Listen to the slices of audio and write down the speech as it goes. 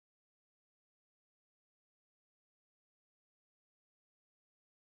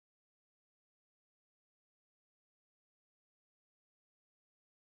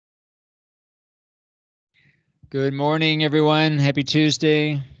Good morning, everyone. Happy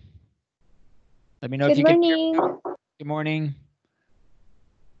Tuesday. Let me know if Good you can hear me. morning. Good morning.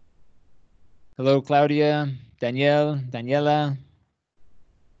 Hello, Claudia, Danielle, Daniela,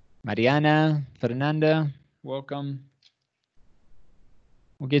 Mariana, Fernanda. Welcome.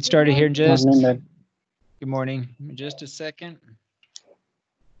 We'll get Good started here in morning. just. Morning, Dad. Good morning. In just a second.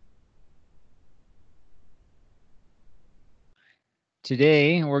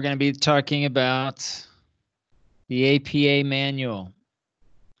 Today, we're going to be talking about the APA manual.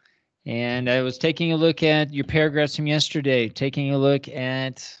 And I was taking a look at your paragraphs from yesterday, taking a look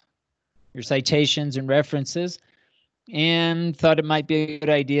at your citations and references, and thought it might be a good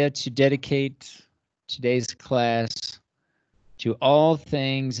idea to dedicate today's class to all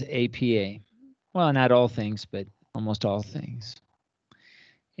things APA. Well, not all things, but almost all things.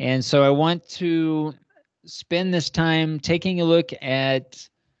 And so I want to spend this time taking a look at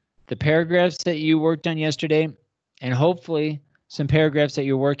the paragraphs that you worked on yesterday, and hopefully some paragraphs that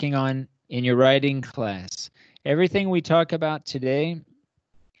you're working on in your writing class. Everything we talk about today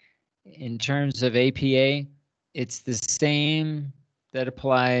in terms of APA, it's the same that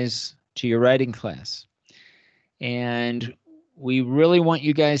applies to your writing class. And we really want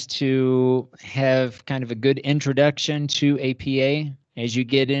you guys to have kind of a good introduction to APA as you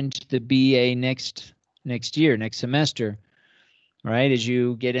get into the BA next year, next semester, right? As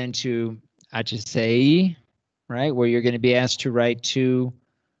you get into HSAE, right, where you're going to be asked to write 2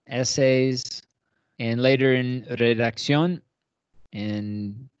 essays, and later in redacción,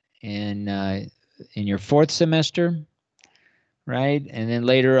 in your 4th semester, right? And then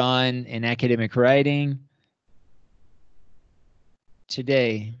later on in academic writing.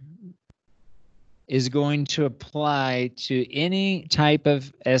 Today is going to apply to any type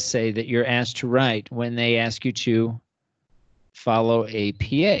of essay that you're asked to write when they ask you to follow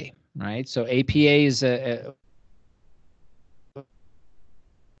APA, right? So APA is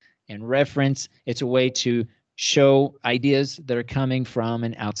and reference. It's a way to show ideas that are coming from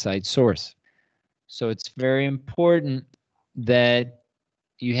an outside source. So it's very important that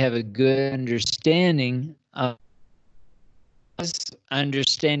you have a good understanding of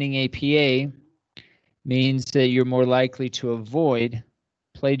understanding APA means that you're more likely to avoid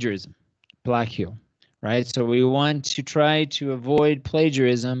plagiarism, plagio, right? So we want to try to avoid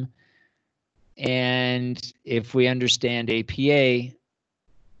plagiarism, and if we understand APA,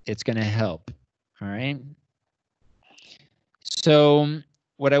 it's going to help, all right? So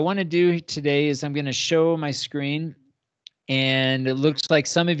what I want to do today is I'm going to show my screen, and it looks like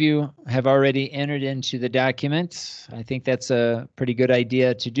some of you have already entered into the document. I think that's a pretty good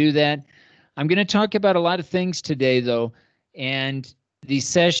idea to do that. I'm going to talk about a lot of things today, though, and these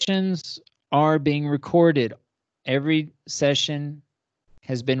sessions are being recorded. Every session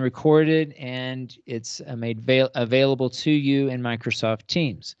has been recorded, and it's made available to you in Microsoft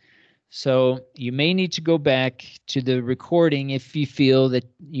Teams. So you may need to go back to the recording if you feel that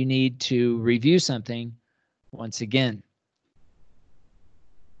you need to review something once again.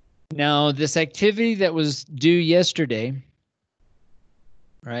 Now, this activity that was due yesterday,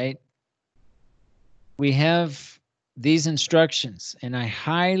 right? We have these instructions, and I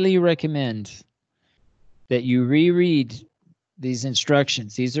highly recommend that you reread these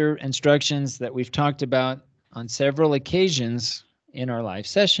instructions. These are instructions that we've talked about on several occasions in our live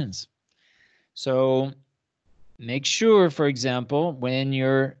sessions. So make sure, for example, when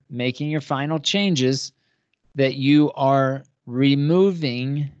you're making your final changes, that you are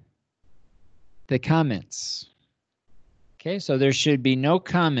removing the comments. Okay, so there should be no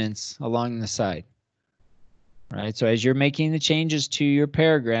comments along the side. Right, so as you're making the changes to your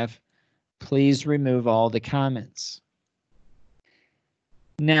paragraph, please remove all the comments.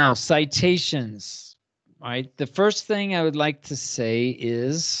 Now, citations. All right, the first thing I would like to say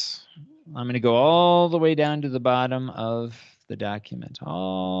is, I'm going to go all the way down to the bottom of the document.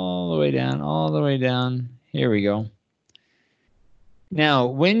 All the way down, all the way down. Here we go. Now,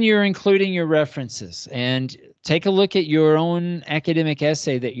 when you're including your references, and take a look at your own academic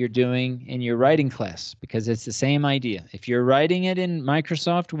essay that you're doing in your writing class, because it's the same idea. If you're writing it in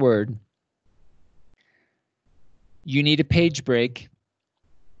Microsoft Word, you need a page break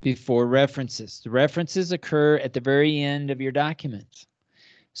before references. The references occur at the very end of your document.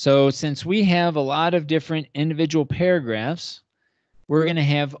 So since we have a lot of different individual paragraphs, we're going to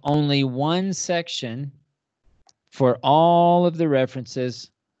have only one section for all of the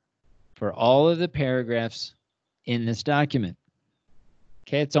references for all of the paragraphs in this document.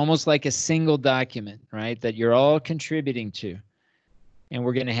 Okay, it's almost like a single document, right, that you're all contributing to. And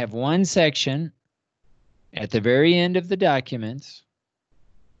we're going to have one section at the very end of the document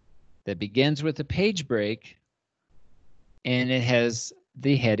that begins with a page break and it has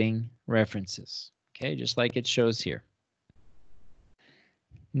the heading references. Okay, just like it shows here.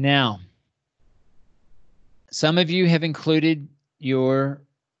 Now, some of you have included your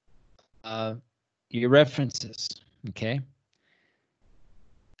references. Okay.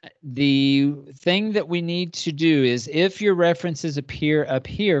 The thing that we need to do is, if your references appear up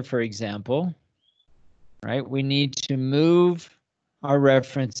here, for example, right, we need to move our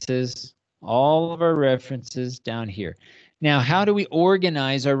references, all of our references down here. Now, how do we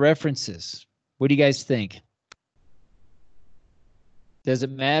organize our references? What do you guys think? Does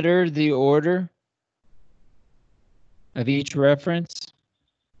it matter the order of each reference?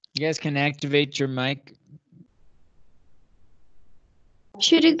 You guys can activate your mic.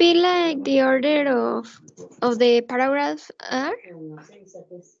 Should it be like the order of the paragraphs are?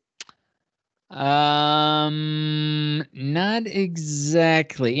 Not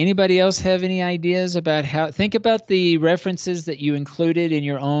exactly. Anybody else have any ideas about how? Think about the references that you included in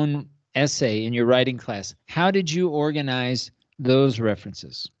your own essay in your writing class. How did you organize those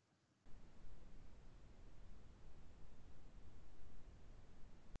references?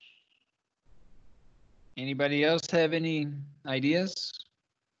 Anybody else have any ideas?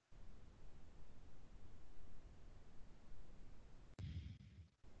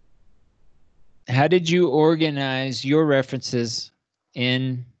 How did you organize your references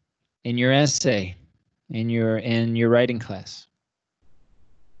in your essay, in your writing class?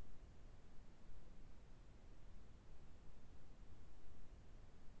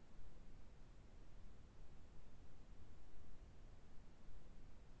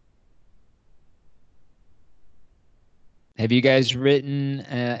 Have you guys written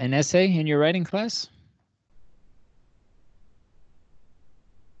an essay in your writing class?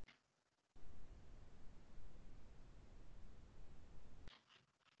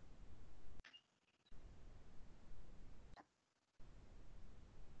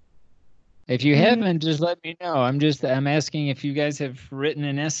 If you haven't, just let me know. I'm asking if you guys have written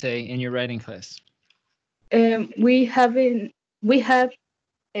an essay in your writing class. We haven't. We have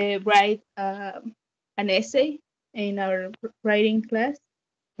write an essay in our writing class,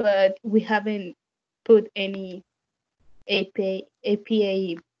 but we haven't put any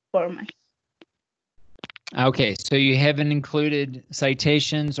APA format. Okay, so you haven't included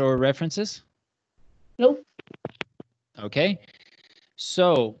citations or references? Nope. Okay,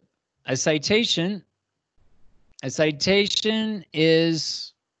 so a citation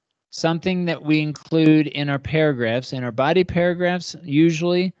is something that we include in our paragraphs, in our body paragraphs,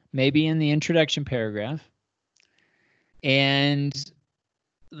 usually, maybe in the introduction paragraph. And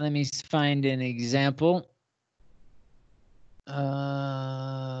let me find an example.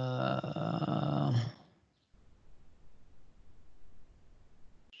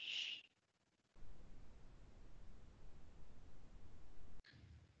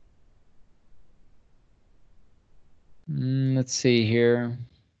 Let's see here.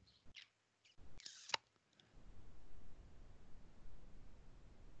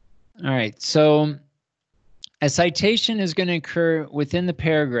 All right, so a citation is going to occur within the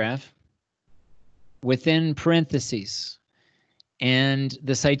paragraph, within parentheses, and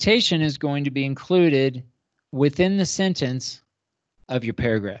the citation is going to be included within the sentence of your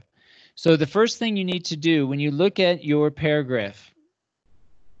paragraph. So the first thing you need to do when you look at your paragraph,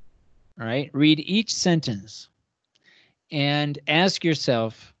 all right, read each sentence and ask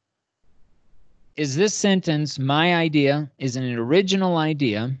yourself, is this sentence my idea? Is it an original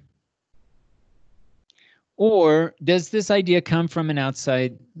idea? Or does this idea come from an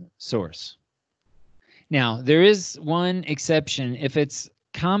outside source? Now, there is one exception. If it's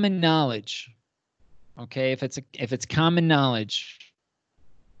common knowledge, okay, if it's common knowledge,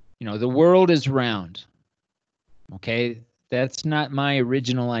 you know, the world is round, okay, that's not my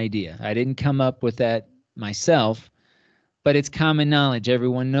original idea. I didn't come up with that myself, but it's common knowledge.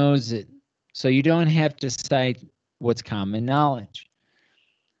 Everyone knows it. So you don't have to cite what's common knowledge.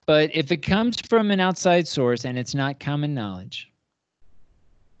 But if it comes from an outside source and it's not common knowledge,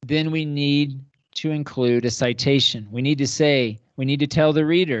 then we need to include a citation. We need to tell the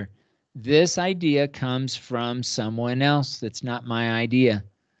reader, this idea comes from someone else. That's not my idea.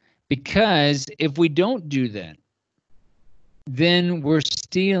 Because if we don't do that, then we're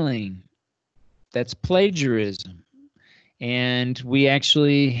stealing. That's plagiarism. And we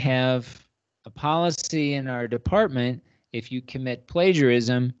actually have a policy in our department. If you commit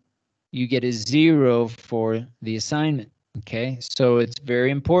plagiarism, you get a 0 for the assignment. Okay, so it's very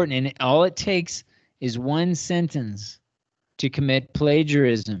important. And all it takes is one sentence to commit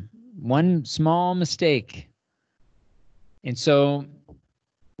plagiarism, one small mistake. And so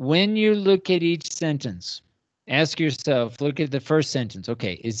when you look at each sentence Ask yourself, look at the first sentence.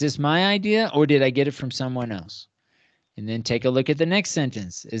 Okay, is this my idea or did I get it from someone else? And then take a look at the next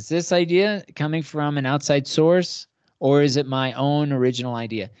sentence. Is this idea coming from an outside source or is it my own original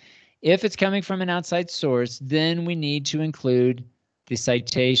idea? If it's coming from an outside source, then we need to include the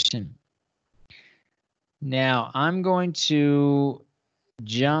citation. Now, I'm going to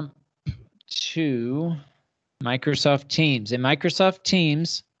jump to Microsoft Teams. In Microsoft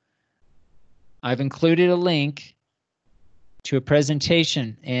Teams, I've included a link to a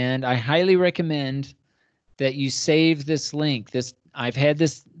presentation, and I highly recommend that you save this link. I've had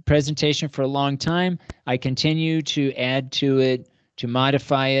this presentation for a long time. I continue to add to it, to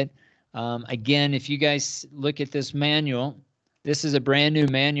modify it. Again, if you guys look at this manual, this is a brand new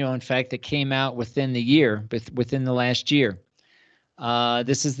manual, in fact, that came out within the year, within the last year.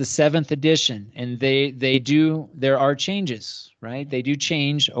 This is the 7th edition, and there are changes, right? They do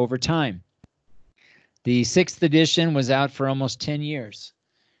change over time. The 6th edition was out for almost 10 years.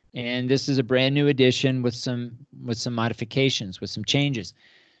 And this is a brand new edition with some modifications, with some changes.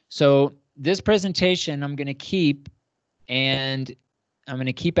 So this presentation I'm going to keep, and I'm going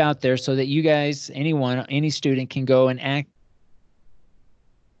to keep out there so that you guys, any student can go and act.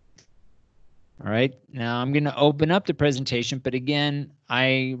 All right, now I'm going to open up the presentation, but again,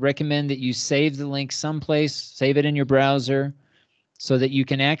 I recommend that you save the link someplace, save it in your browser so that you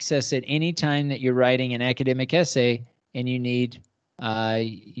can access it anytime that you're writing an academic essay and you need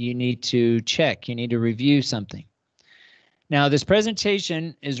to check, you need to review something. Now, this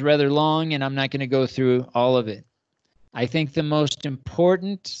presentation is rather long, and I'm not going to go through all of it. I think the most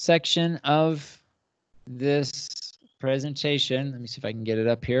important section of this presentation, let me see if I can get it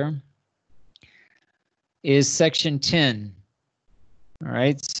up here, is section 10. All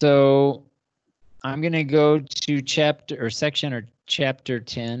right, so I'm going to go to chapter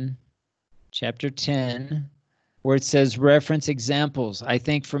 10, where it says reference examples. I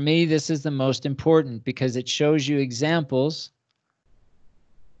think for me, this is the most important because it shows you examples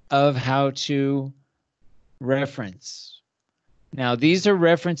of how to reference. Now, these are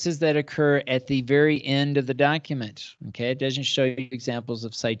references that occur at the very end of the document. Okay, it doesn't show you examples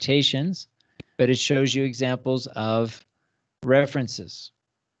of citations, but it shows you examples of references.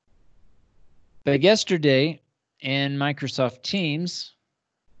 But yesterday in Microsoft Teams,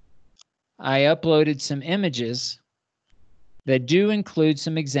 I uploaded some images that do include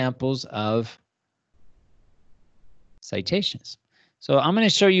some examples of citations. So I'm going to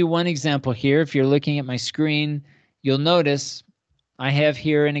show you one example here. If you're looking at my screen, you'll notice I have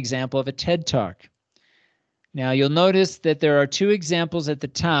here an example of a TED Talk. Now you'll notice that there are 2 examples at the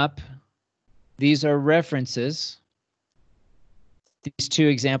top. These are references. These 2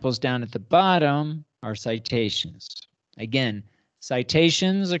 examples down at the bottom are citations. Again,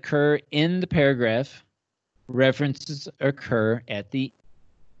 citations occur in the paragraph. References occur at the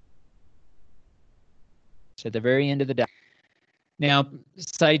very end of the document. Now,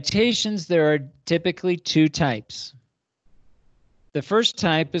 citations, there are typically 2 types. The first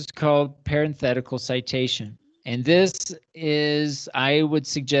type is called parenthetical citation. And this is, I would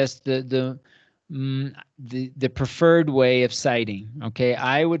suggest, the preferred way of citing. Okay,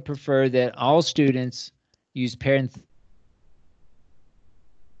 I would prefer that all students use parenthetical.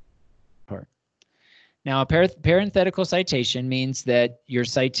 Now, a parenthetical citation means that your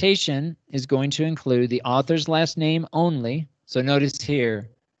citation is going to include the author's last name only. So notice here,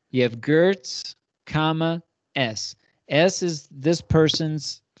 you have Gertz, comma, S. S is this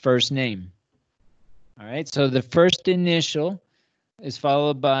person's first name. All right, so the first initial is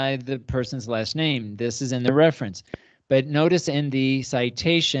followed by the person's last name. This is in the reference. But notice in the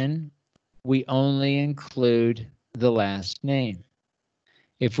citation, we only include the last name.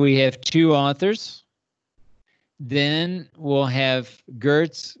 If we have 2 authors, then we'll have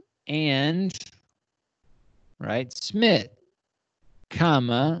Gertz and, right, Smith,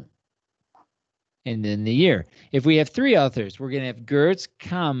 comma, and then the year. If we have 3 authors, we're going to have Gertz,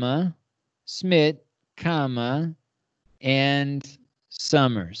 comma, Smith, comma, and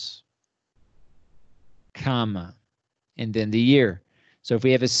Summers, comma, and then the year. So if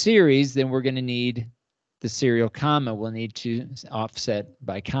we have a series, then we're going to need the serial comma. We'll need to offset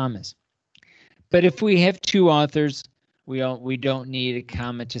by commas. But if we have 2 authors, we don't need a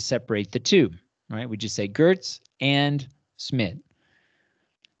comma to separate the 2, right? We just say Gertz and Smith.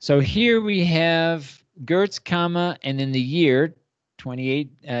 So here we have Gertz, comma, and then the year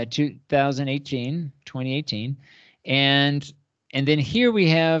 2018, and then here we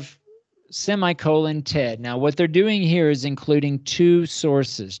have semicolon TED. Now what they're doing here is including 2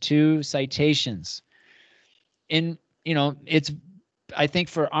 sources, 2 citations. And it's I think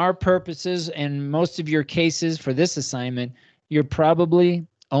for our purposes and most of your cases for this assignment, you're probably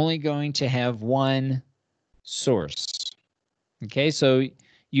only going to have one source. Okay, so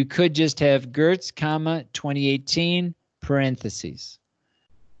you could just have Gertz, comma, 2018, parentheses.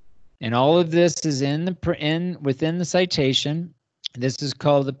 And all of this is within the citation. This is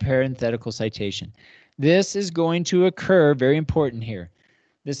called the parenthetical citation. This is going to occur, very important here.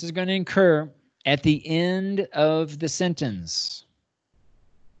 This is going to occur at the end of the sentence.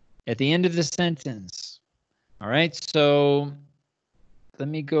 At the end of the sentence. All right, so let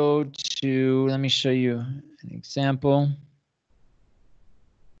me show you an example.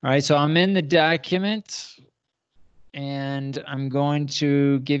 All right, so I'm in the document and I'm going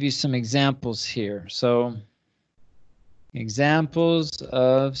to give you some examples here. So, examples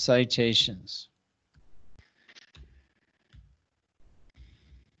of citations.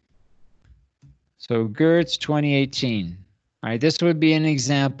 So Gertz 2018. All right, this would be an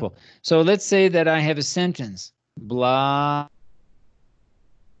example. So let's say that I have a sentence, blah,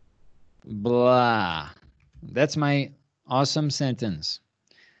 blah. That's my awesome sentence.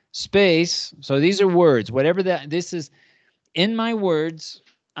 Space, so these are words, whatever this is, in my words,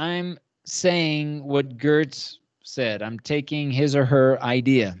 I'm saying what Gertz said. I'm taking his or her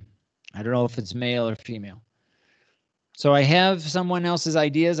idea. I don't know if it's male or female. So I have someone else's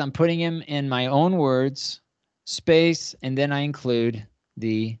ideas. I'm putting them in my own words, space, and then I include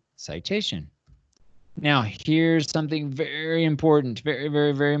the citation. Now, here's something very important, very,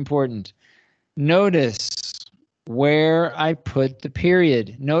 very, very important. Notice where I put the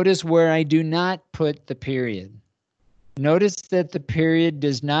period. Notice where I do not put the period. Notice that the period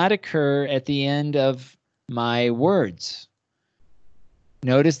does not occur at the end of my words.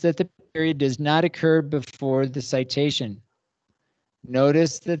 Notice that the period does not occur before the citation.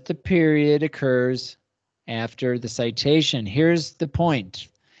 Notice that the period occurs after the citation. Here's the point.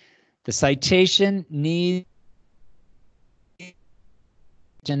 The citation needs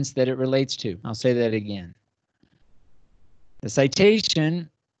that it relates to. I'll say that again. The citation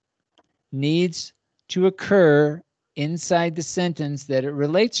needs to occur inside the sentence that it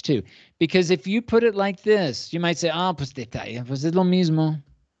relates to. Because if you put it like this, you might say, ah, pues detalle, pues es lo mismo.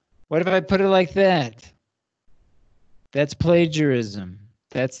 What if I put it like that? That's plagiarism.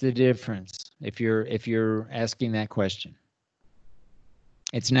 That's the difference if you're asking that question.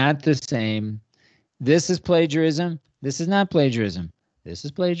 It's not the same. This is plagiarism. This is not plagiarism. This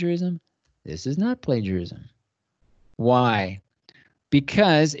is plagiarism. This is not plagiarism. Why?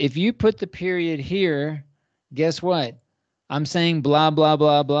 Because if you put the period here, guess what? I'm saying blah, blah,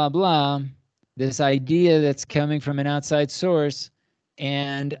 blah, blah, blah. This idea that's coming from an outside source,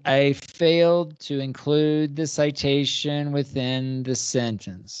 and I failed to include the citation within the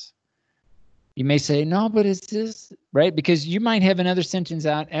sentence. You may say, no, but is this right? Because you might have another sentence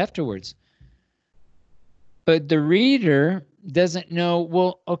out afterwards. But the reader doesn't know,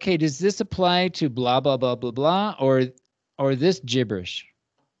 well, okay, does this apply to blah, blah, blah, blah, blah, or this gibberish?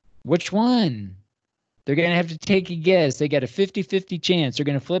 Which one? They're going to have to take a guess. They got a 50-50 chance. They're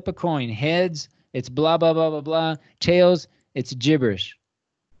going to flip a coin. Heads, it's blah, blah, blah, blah, blah. Tails, it's gibberish.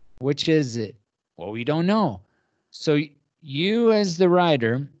 Which is it? Well, we don't know. So you as the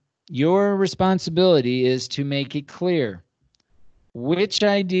writer, your responsibility is to make it clear. Which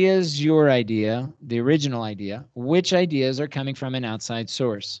idea is your idea, the original idea? Which ideas are coming from an outside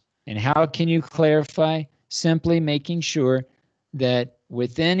source? And how can you clarify? Simply making sure that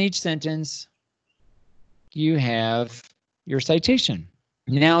within each sentence, you have your citation.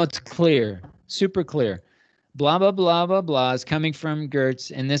 Now it's clear, super clear. Blah, blah, blah, blah, blah is coming from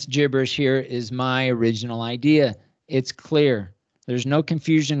Gertz, and this gibberish here is my original idea. It's clear. There's no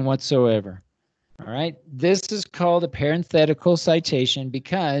confusion whatsoever. All right, this is called a parenthetical citation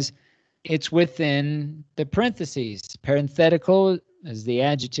because it's within the parentheses. Parenthetical is the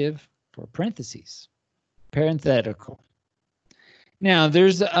adjective for parentheses. Parenthetical. Now,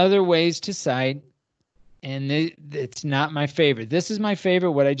 there's other ways to cite, and it's not my favorite. This is my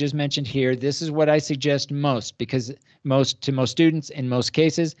favorite, what I just mentioned here. This is what I suggest most, because to most students in most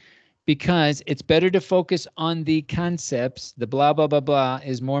cases, because it's better to focus on the concepts. The blah, blah, blah, blah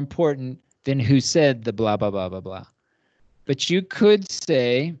is more important than who said the blah, blah, blah, blah, blah. But you could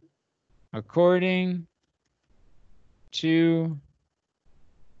say, according to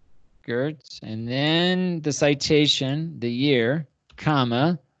Gertz, and then the citation, the year,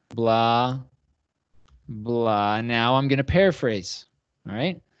 comma, blah, blah. Now I'm going to paraphrase, all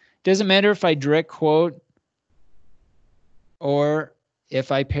right? Doesn't matter if I direct quote or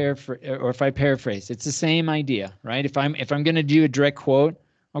if I paraphrase. It's the same idea, right? If I'm going to do a direct quote,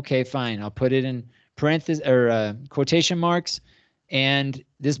 okay, fine. I'll put it in parentheses or quotation marks, And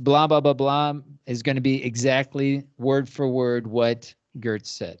this blah, blah, blah, blah is going to be exactly word for word what Gertz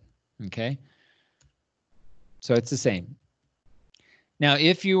said. Okay? So it's the same. Now,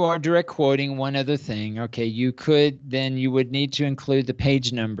 if you are direct quoting, one other thing, okay, you would need to include the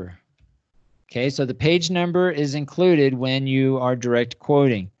page number. Okay, so the page number is included when you are direct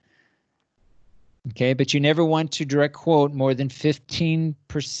quoting. Okay, but you never want to direct quote more than 15%.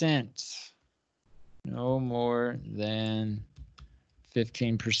 No more than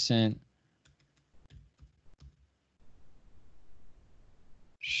 15%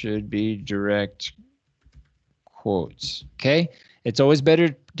 should be direct quotes. Okay, it's always better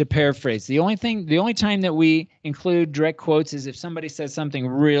to paraphrase. The only time that we include direct quotes is if somebody says something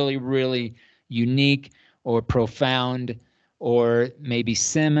really, really unique or profound or maybe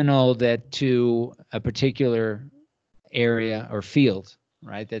seminal that to a particular area or field,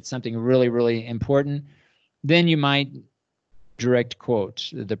 right? That's something really, really important. Then you might direct quote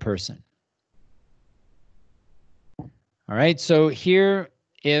the person. All right, so here,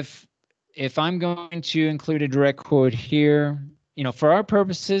 if I'm going to include a direct quote here, you know, for our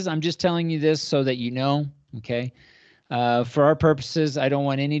purposes, I'm just telling you this so that you know, okay? For our purposes, I don't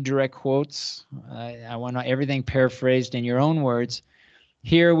want any direct quotes. I want everything paraphrased in your own words.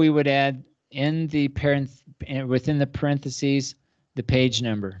 Here we would add in the within the parentheses the page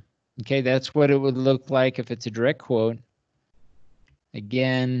number. Okay, that's what it would look like if it's a direct quote.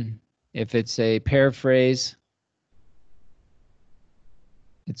 Again, if it's a paraphrase,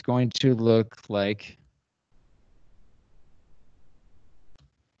 it's going to look like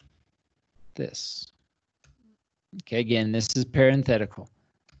this. Okay, again, this is parenthetical.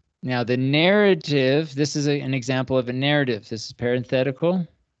 Now the narrative, this is an example of a narrative. This is parenthetical.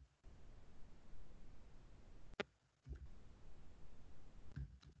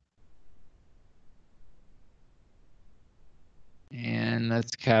 And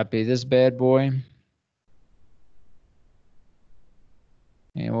let's copy this bad boy.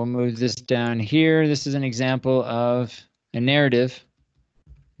 And we'll move this down here. This is an example of a narrative.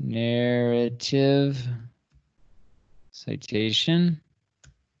 Narrative citation.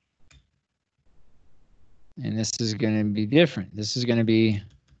 And this is going to be different. This is going to be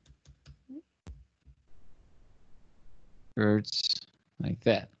Gertz like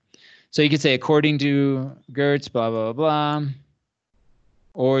that. So you could say according to Gertz, blah, blah, blah, blah.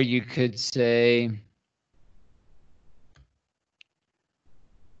 Or you could say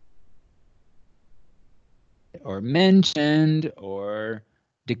or mentioned or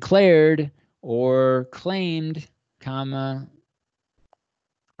declared or claimed, comma,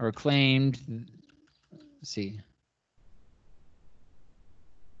 or claimed, let's see.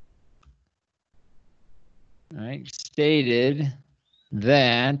 All right, stated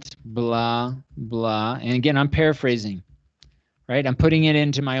that blah, blah. And again, I'm paraphrasing, right? I'm putting it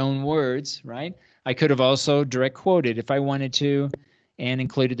into my own words, right? I could have also direct quoted if I wanted to and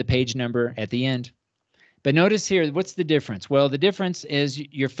included the page number at the end. But notice here, what's the difference? Well, the difference is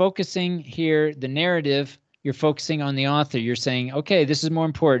you're focusing here, the narrative, you're focusing on the author. You're saying, okay, this is more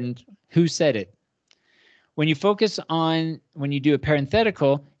important. Who said it? When you focus on, when you do a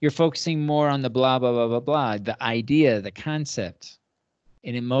parenthetical, you're focusing more on the blah, blah, blah, blah, blah, the idea, the concept.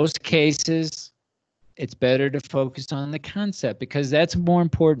 And in most cases, it's better to focus on the concept because that's more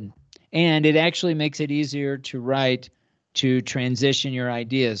important. And it actually makes it easier to write, to transition your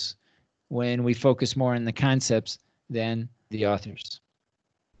ideas when we focus more on the concepts than the authors.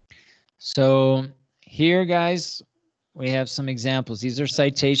 So here, guys, we have some examples. These are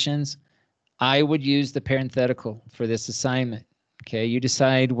citations. I would use the parenthetical for this assignment. Okay, you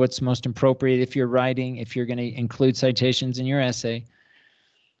decide what's most appropriate if you're writing, if you're going to include citations in your essay.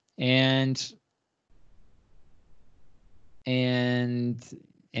 And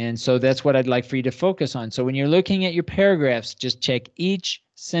so that's what I'd like for you to focus on. So when you're looking at your paragraphs, just check each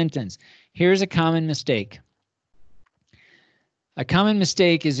sentence. Here's a common mistake. A common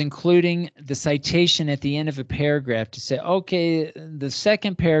mistake is including the citation at the end of a paragraph to say, okay, the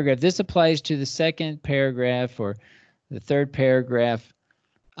second paragraph, this applies to the second paragraph or the third paragraph.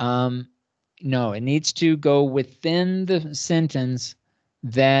 No, it needs to go within the sentence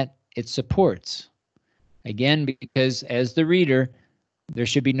that it supports. Again, because as the reader, there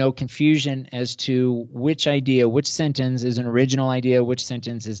should be no confusion as to which idea, which sentence is an original idea, which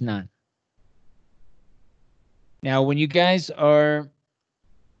sentence is not. Now, when you guys are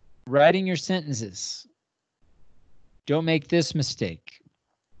writing your sentences, don't make this mistake.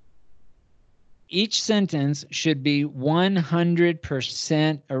 Each sentence should be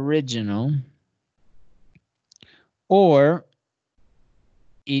 100% original, or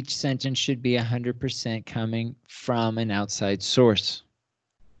each sentence should be 100% coming from an outside source.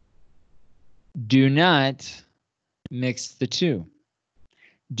 Do not mix the two.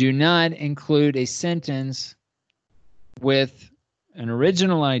 Do not include a sentence with an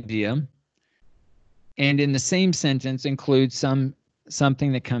original idea and in the same sentence include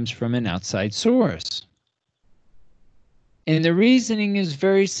something that comes from an outside source. And the reasoning is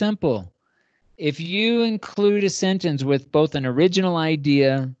very simple. If you include a sentence with both an original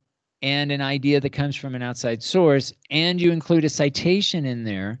idea and an idea that comes from an outside source, and you include a citation in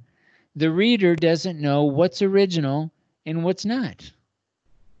there, the reader doesn't know what's original and what's not.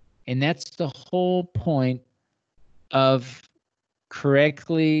 And that's the whole point of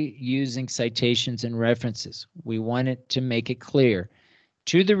correctly using citations and references. We want it to make it clear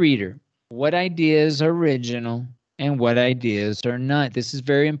to the reader what ideas are original and what ideas are not. This is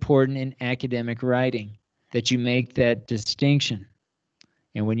very important in academic writing, that you make that distinction.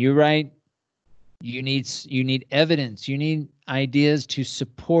 And when you write, you need evidence, you need ideas to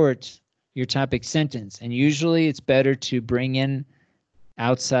support your topic sentence. And usually it's better to bring in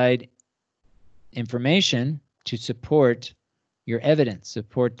outside information to support your evidence,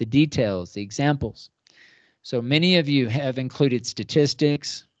 support the details, the examples. So many of you have included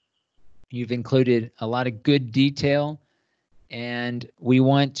statistics. You've included a lot of good detail. And we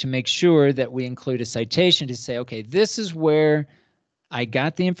want to make sure that we include a citation to say, okay, this is where I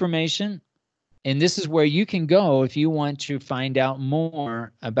got the information, and this is where you can go if you want to find out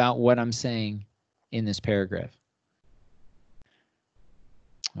more about what I'm saying in this paragraph.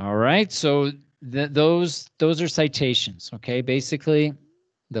 All right, so those are citations, okay? Basically,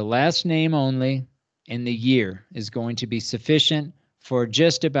 the last name only and the year is going to be sufficient for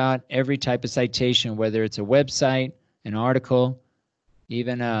just about every type of citation, whether it's a website, an article,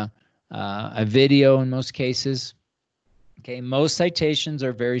 even a video in most cases. Okay, most citations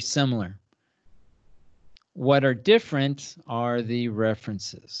are very similar. What are different are the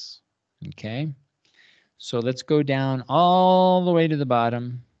references. Okay, so let's go down all the way to the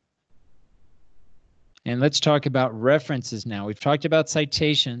bottom. And let's talk about references now. We've talked about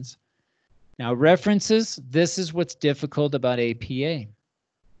citations. Now, references, this is what's difficult about APA.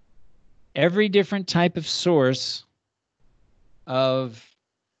 Every different type of source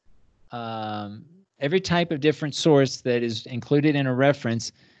every type of different source that is included in a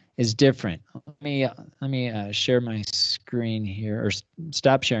reference is different. Let me share my screen here, or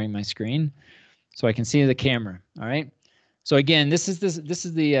stop sharing my screen so I can see the camera. All right. So again, this is the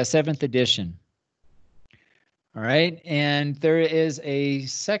 7th edition. All right, and there is a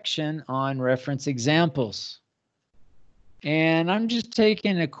section on reference examples. And I'm just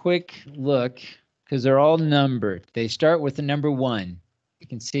taking a quick look because they're all numbered. They start with the number 1. You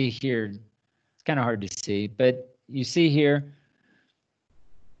can see here, it's kind of hard to see, but you see here,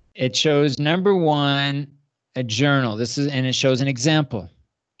 it shows number 1, a journal. And it shows an example. It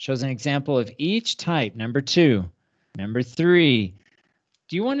shows an example of each type. Number 2, number 3.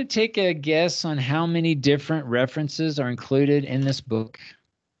 Do you want to take a guess on how many different references are included in this book?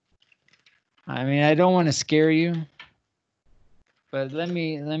 I mean, I don't want to scare you, but let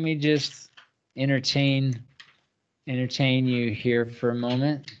me just entertain you here for a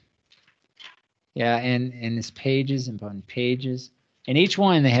moment. Yeah, and it's pages and upon pages. And each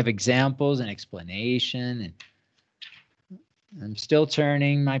one, they have examples and explanation. And I'm still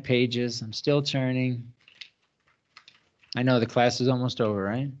turning my pages. I'm still turning. I know the class is almost over,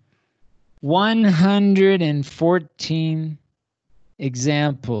 right? 114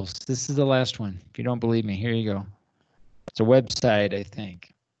 examples. This is the last one. If you don't believe me, here you go. It's a website, I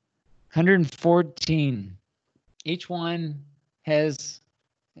think. 114. Each one has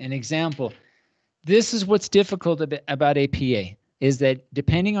an example. This is what's difficult about APA, is that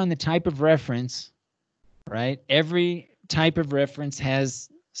depending on the type of reference, right, every type of reference has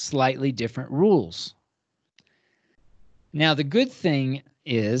slightly different rules. Now, the good thing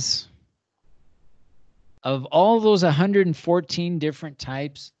is, of all those 114 different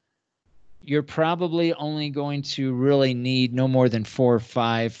types, you're probably only going to really need no more than 4 or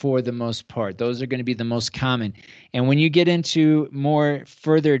 5 for the most part. Those are going to be the most common. And when you get into more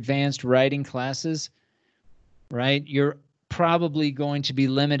further advanced writing classes, right, you're probably going to be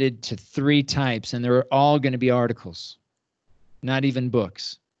limited to 3 types, and they're all going to be articles, not even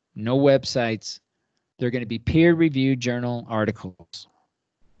books, no websites. They're going to be peer-reviewed journal articles.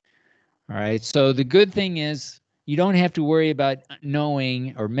 All right, so the good thing is you don't have to worry about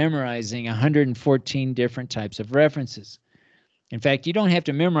knowing or memorizing 114 different types of references. In fact, you don't have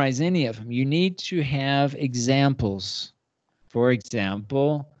to memorize any of them. You need to have examples. For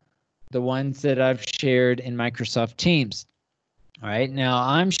example, the ones that I've shared in Microsoft Teams. All right, now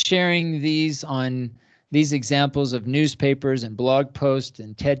I'm sharing these examples of newspapers and blog posts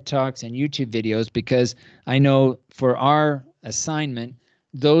and TED Talks and YouTube videos because I know for our assignment,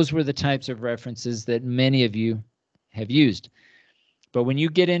 those were the types of references that many of you have used. But when you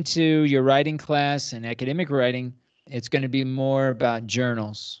get into your writing class and academic writing, it's going to be more about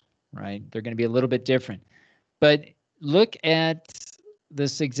journals, right? They're going to be a little bit different. But look at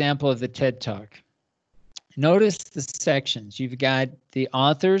this example of the TED Talk. Notice the sections. You've got the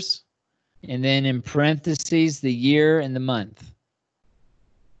authors, and then in parentheses, the year and the month.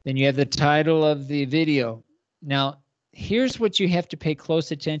 Then you have the title of the video. Now, here's what you have to pay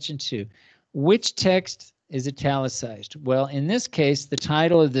close attention to. Which text is italicized? Well, in this case, the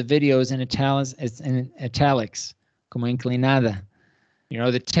title of the video is in italics, como inclinada. You know,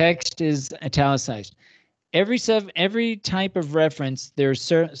 the text is italicized. Every type of reference,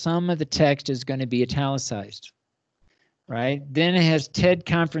 some of the text is going to be italicized, right? Then it has TED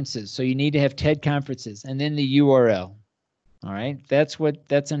conferences, so you need to have TED conferences, and then the URL. All right, that's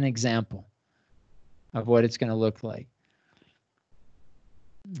an example of what it's going to look like.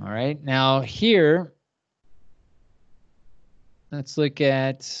 All right, now here, let's look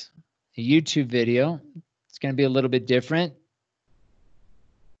at a YouTube video. It's going to be a little bit different,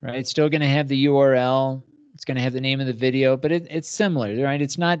 right? It's still going to have the URL. It's going to have the name of the video, but it's similar, right?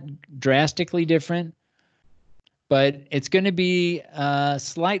 It's not drastically different, but it's going to be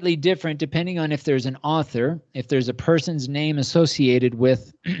slightly different depending on if there's an author, if there's a person's name associated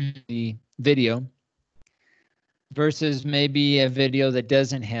with the video, versus maybe a video that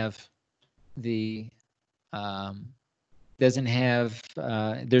doesn't have the there's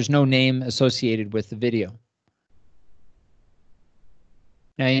no name associated with the video.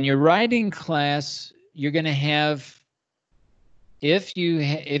 Now, in your writing class, you're going to have, if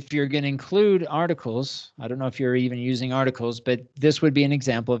you're going to include articles, I don't know if you're even using articles, but this would be an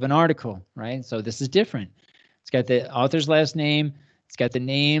example of an article, right? So this is different. It's got the author's last name. It's got the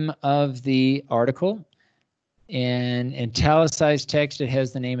name of the article. And in italicized text, it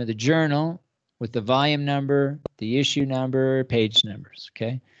has the name of the journal with the volume number, the issue number, page numbers,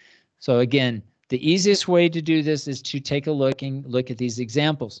 okay? So again, the easiest way to do this is to take a look at these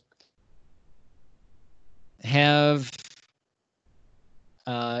examples.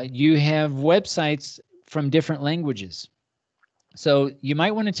 You have websites from different languages. So you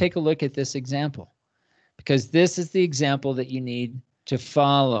might want to take a look at this example because this is the example that you need to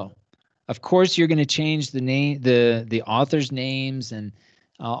follow. Of course, you're going to change the name, the author's names and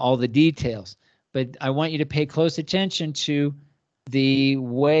all the details, but I want you to pay close attention to the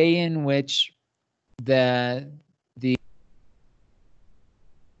way in which the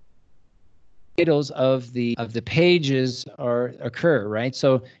titles of the pages occur, right?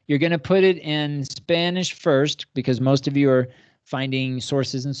 So you're going to put it in Spanish first because most of you are finding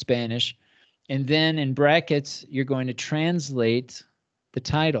sources in Spanish, and then in brackets you're going to translate the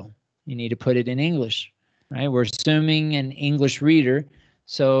title. You need to put it in English, right? We're assuming an English reader,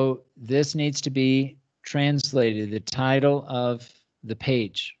 so this needs to be translated, the title of the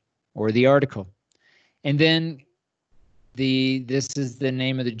page or the article. And then this is the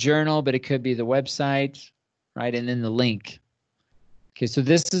name of the journal, but it could be the website, right? And then the link. Okay, so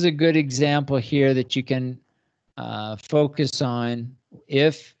this is a good example here that you can focus on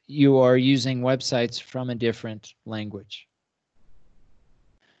if you are using websites from a different language.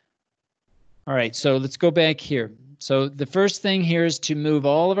 All right, so let's go back here. So the first thing here is to move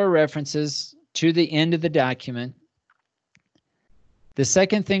all of our references to the end of the document. The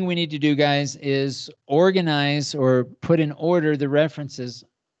second thing we need to do, guys, is organize or put in order the references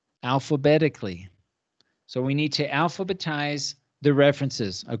alphabetically. So we need to alphabetize the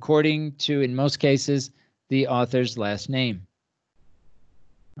references according to, in most cases, the author's last name.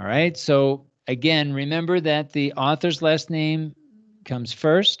 All right, so again, remember that the author's last name comes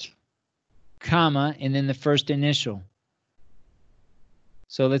first, comma, and then the first initial.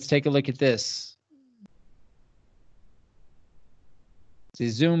 So let's take a look at this.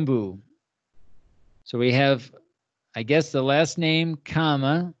 Zumbu. So we have, I guess, the last name,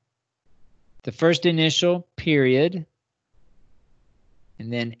 comma, the first initial, period,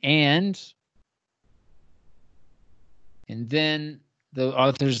 and then and then the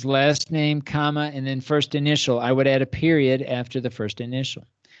author's last name, comma, and then first initial. I would add a period after the first initial.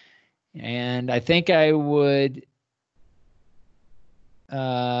 And I think I would,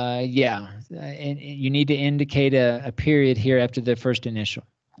 and you need to indicate a period here after the first initial.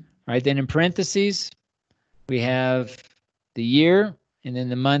 All right, then in parentheses, we have the year, and then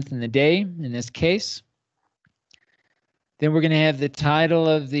the month and the day in this case. Then we're going to have the title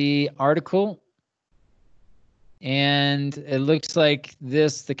of the article, And it looks like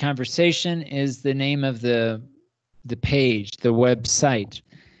this, the conversation is the name of the page, the website.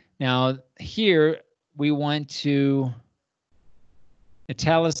 Now here we want to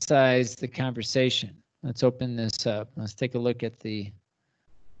italicize the conversation. Let's open this up. Let's take a look at the,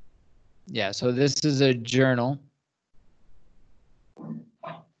 yeah, so this is a journal. All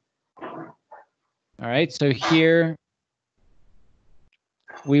right, so here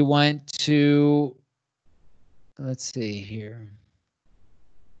we want to, let's see here.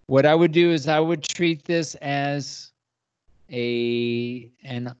 What I would do is I would treat this as a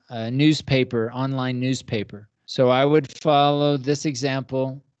newspaper, online newspaper. So I would follow this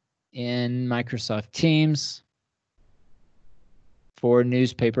example in Microsoft Teams for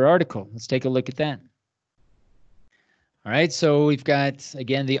newspaper article. Let's take a look at that. All right, so we've got,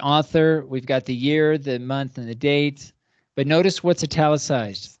 again, the author, we've got the year, the month, and the date. But notice what's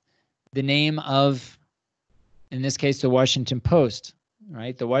italicized. The name of, in this case, the Washington Post.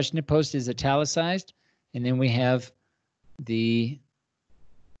 Right, the Washington Post is italicized, and then we have the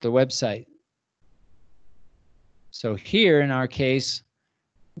website. So here in our case,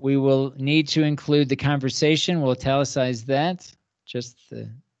 we will need to include the conversation. We'll italicize that. Just the,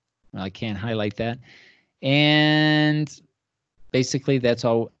 well, I can't highlight that. And basically that's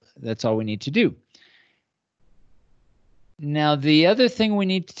all we need to do. Now, the other thing we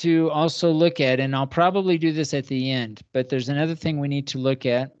need to also look at, and I'll probably do this at the end, but there's another thing we need to look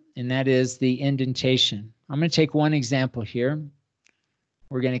at, and that is the indentation. I'm going to take one example here.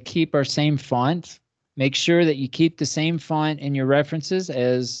 We're going to keep our same font. Make sure that you keep the same font in your references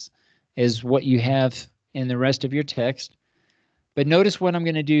as what you have in the rest of your text. But notice what I'm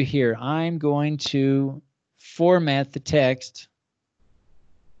going to do here. I'm going to format the text,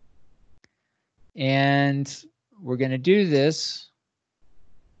 and we're going to do this.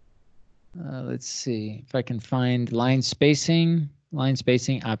 Let's see if I can find line spacing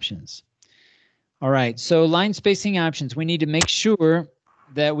options. All right, so line spacing options. We need to make sure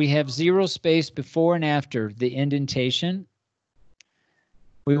that we have 0 space before and after the indentation.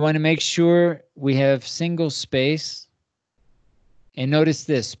 We want to make sure we have single space. And notice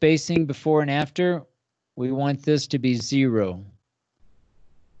this, spacing before and after, we want this to be 0.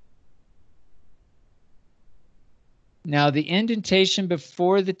 Now the indentation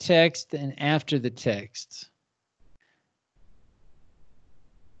before the text and after the text.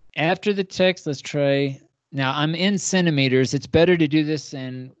 After the text, let's try. Now I'm in centimeters. It's better to do this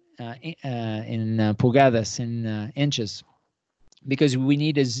in pulgadas, in inches, because we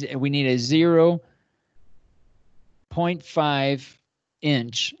need a 0.5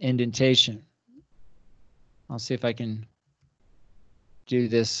 inch indentation. I'll see if I can do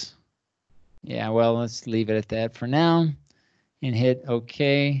this. Yeah, well, let's leave it at that for now and hit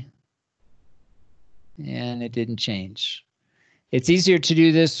OK. And it didn't change. It's easier to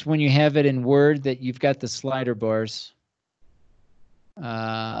do this when you have it in Word, that you've got the slider bars.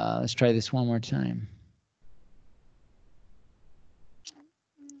 Let's try this one more time.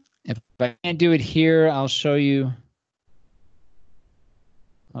 If I can't do it here, I'll show you.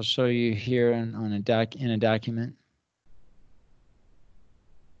 I'll show you here in a document.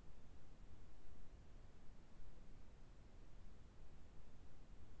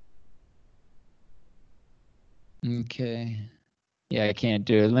 Okay. Yeah, I can't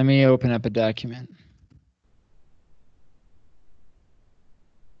do it. Let me open up a document.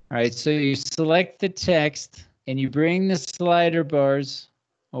 All right, so you select the text and you bring the slider bars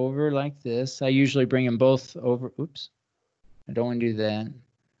over like this. I usually bring them both over. Oops, I don't want to do that.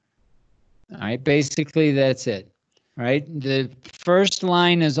 All right, basically that's it. All right, the first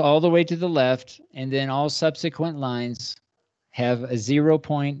line is all the way to the left, and then all subsequent lines have a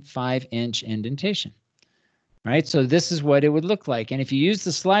 0.5 inch indentation. Right, so this is what it would look like. And if you use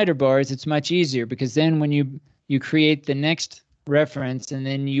the slider bars, it's much easier, because then when you create the next reference, and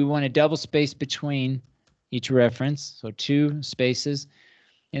then you want a double space between each reference, so 2 spaces,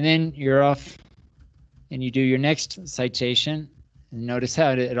 and then you're off and you do your next citation, and notice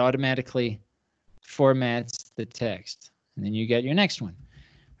how it automatically formats the text, and then you get your next one.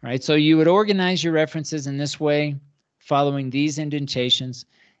 All right, so you would organize your references in this way, following these indentations.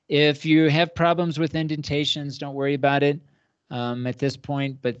 If you have problems with indentations, don't worry about it at this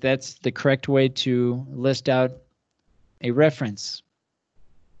point, but that's the correct way to list out a reference.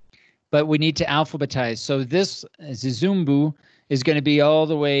 But we need to alphabetize. So this Zizumbu is going to be all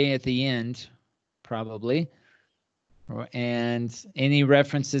the way at the end, probably. And any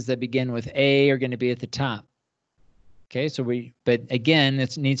references that begin with A are going to be at the top. Okay, so but again,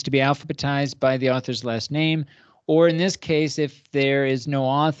 it needs to be alphabetized by the author's last name. Or in this case, if there is no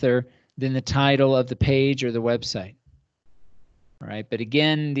author, than the title of the page or the website. All right, but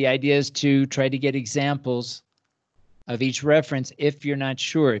again, the idea is to try to get examples of each reference if you're not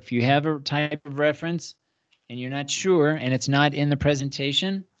sure. If you have a type of reference and you're not sure and it's not in the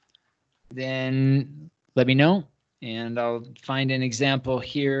presentation, then let me know and I'll find an example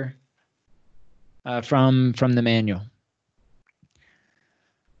here from the manual.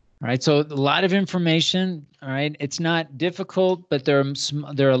 All right, so a lot of information. All right, it's not difficult, but there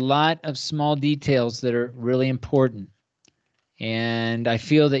are a lot of small details that are really important. And I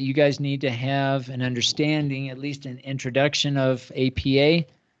feel that you guys need to have an understanding, at least an introduction of APA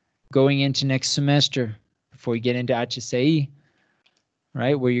going into next semester before you get into HSAE,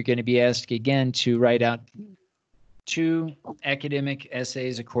 right, where you're going to be asked again to write out 2 academic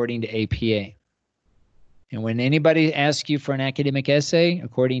essays according to APA. And when anybody asks you for an academic essay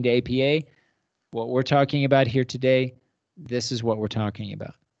according to APA, what we're talking about here today, this is what we're talking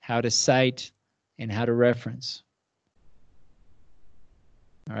about: how to cite and how to reference.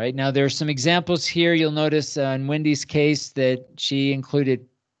 All right, now there are some examples here. You'll notice in Wendy's case that she included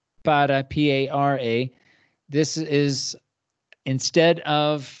para, P-A-R-A. This is instead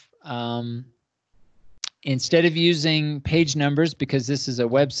of using page numbers, because this is a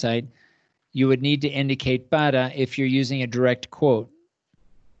website, you would need to indicate para if you're using a direct quote,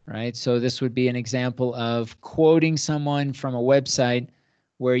 right? So this would be an example of quoting someone from a website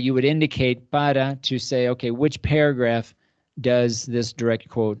where you would indicate para to say, okay, which paragraph does this direct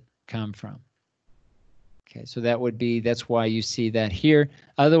quote come from? Okay, so that's why you see that here.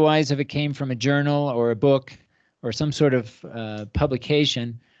 Otherwise, if it came from a journal or a book or some sort of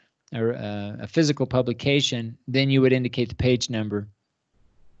publication or a physical publication, then you would indicate the page number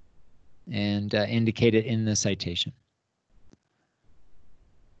and indicate it in the citation.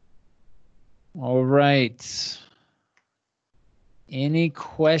 All right. Any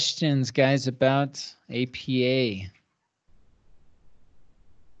questions, guys, about APA?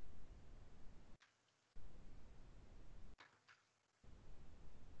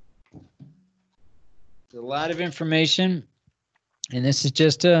 A lot of information, and this is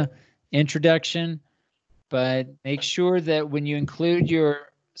just a introduction, but make sure that when you include your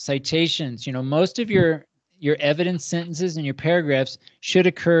citations, most of your evidence sentences and your paragraphs should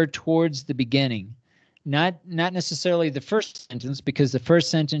occur towards the beginning, not necessarily the first sentence, because the first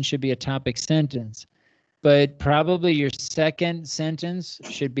sentence should be a topic sentence, but probably your second sentence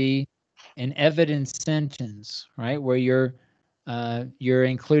should be an evidence sentence, right, where you're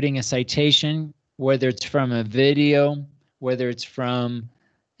including a citation, whether it's from a video, whether it's from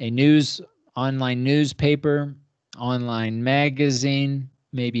a online newspaper, online magazine,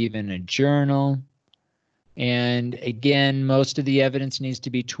 maybe even a journal. And again, most of the evidence needs to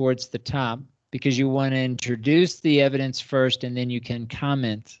be towards the top because you want to introduce the evidence first and then you can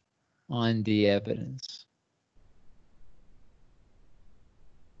comment on the evidence.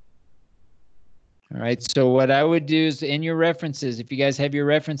 All right, so what I would do is in your references, if you guys have your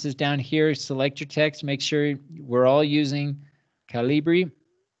references down here, select your text, make sure we're all using Calibri,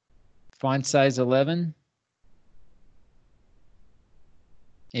 font size 11.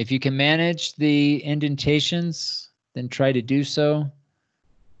 If you can manage the indentations, then try to do so.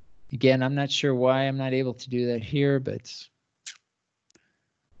 Again, I'm not sure why I'm not able to do that here, but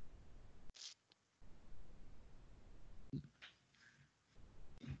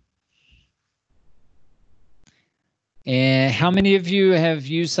and how many of you have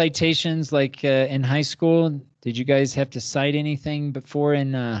used citations like in high school? Did you guys have to cite anything before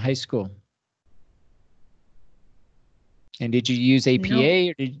in high school? And did you use APA?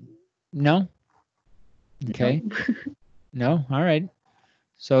 No. Or no? Okay. No? All right.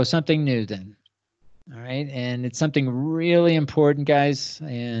 So something new then. All right. And it's something really important, guys.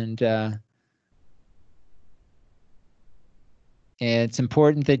 And it's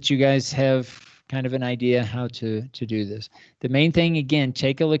important that you guys have kind of an idea how to do this. The main thing, again,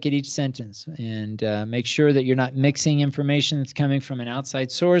 take a look at each sentence and make sure that you're not mixing information that's coming from an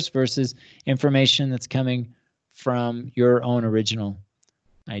outside source versus information that's coming from your own original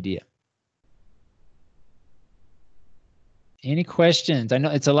idea. Any questions? I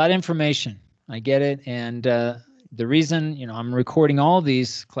know it's a lot of information. I get it. And the reason, I'm recording all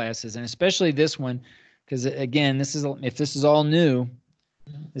these classes, and especially this one, because again, if this is all new,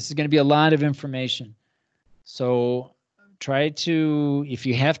 this is going to be a lot of information. So try to, if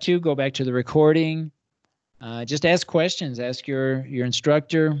you have to, go back to the recording. Just ask questions. Ask your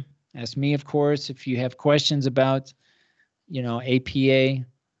instructor. Ask me, of course, if you have questions about, APA.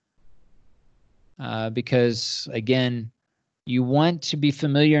 Because, again, you want to be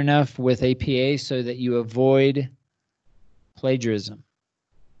familiar enough with APA so that you avoid plagiarism.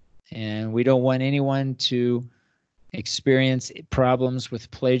 And we don't want anyone to experience problems with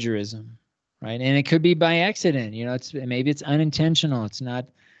plagiarism, right? And it could be by accident, you know, maybe it's unintentional. It's not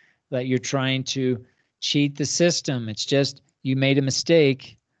that you're trying to cheat the system. It's just you made a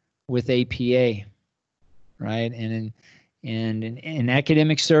mistake with APA, right? And in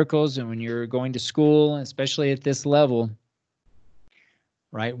academic circles, and when you're going to school, especially at this level,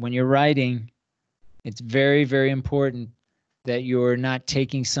 right, when you're writing, it's very, very important that you're not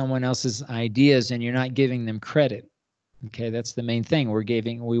taking someone else's ideas and you're not giving them credit. Okay, that's the main thing.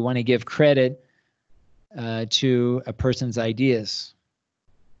 We want to give credit to a person's ideas.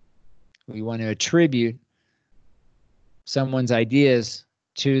 We want to attribute someone's ideas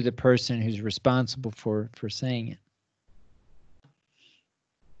to the person who's responsible for saying it.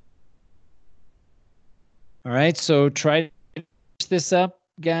 All right, so try to finish this up,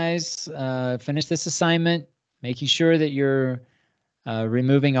 guys. Finish this assignment, making sure that you're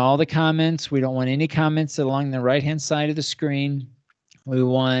removing all the comments. We don't want any comments along the right-hand side of the screen. We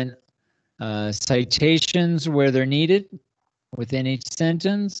want citations where they're needed within each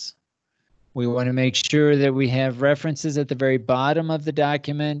sentence. We want to make sure that we have references at the very bottom of the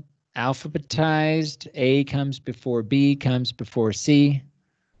document, alphabetized. A comes before B, comes before C.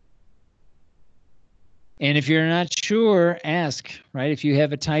 And if you're not sure, ask, right? If you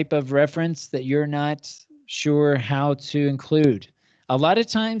have a type of reference that you're not sure how to include. A lot of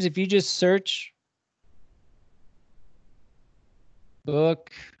times, if you just search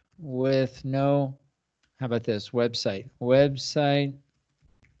book with no, how about this, website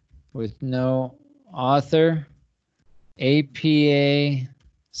with no author, APA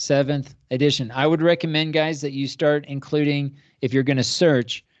 7th edition. I would recommend, guys, that you start including, if you're going to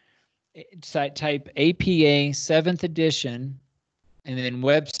search, type APA 7th edition and then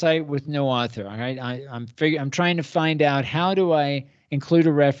website with no author. All right, I'm trying to find out, how do I include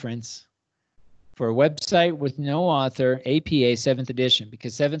a reference for a website with no author, APA 7th edition?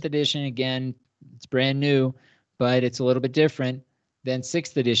 Because 7th edition, again, it's brand new, but it's a little bit different than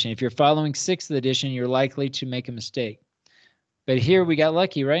 6th edition. If you're following 6th edition, you're likely to make a mistake. But here we got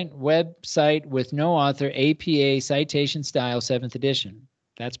lucky, right? Website with no author, APA citation style 7th edition.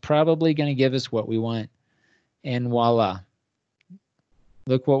 That's probably going to give us what we want. And voila.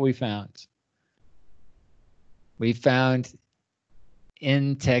 Look what we found. We found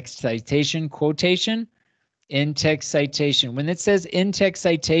in-text citation quotation, in-text citation. When it says in-text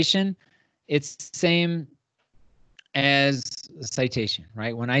citation, it's the same as citation,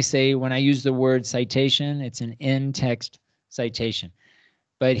 right? When I use the word citation, it's an in-text citation.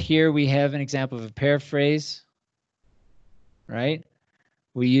 But here we have an example of a paraphrase, right?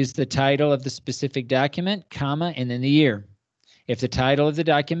 We use the title of the specific document, comma, and then the year. If the title of the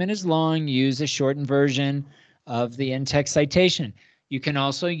document is long, use a shortened version of the in-text citation. You can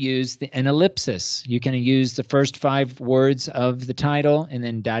also use an ellipsis. You can use the first 5 words of the title and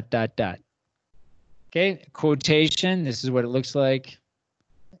then ... Okay, quotation, this is what it looks like.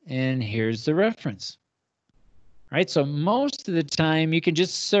 And here's the reference. All right, so most of the time you can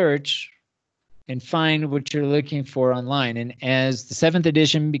just search and find what you're looking for online. And as the 7th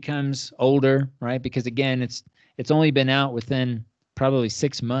edition becomes older, right, because again, it's only been out within probably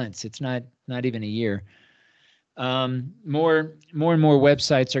 6 months. It's not even a year. More and more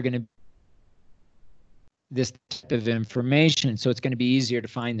websites are going to this type of information, so it's going to be easier to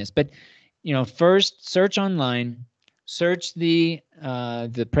find this. But you know, first search online, search the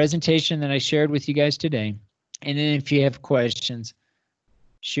presentation that I shared with you guys today, and then if you have questions,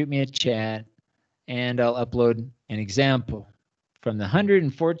 shoot me a chat, and I'll upload an example from the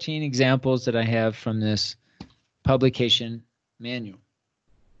 114 examples that I have from this publication manual.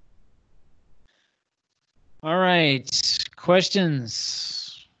 All right,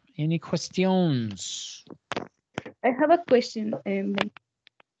 questions? Any questions? I have a question.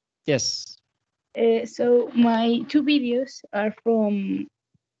 Yes. So my 2 videos are from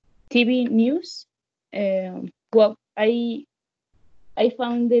TV news. Well, I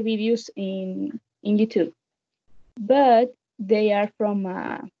found the videos in YouTube, but they are from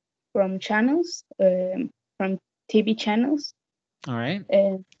channels, from TV channels. All right.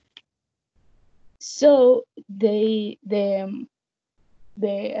 So the I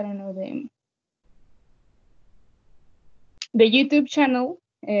don't know, the YouTube channel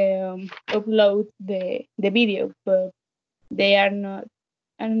upload the video, but they are not,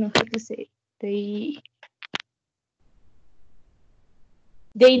 I don't know how to say it.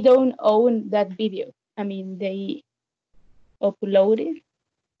 They don't own that video. I mean, they upload it.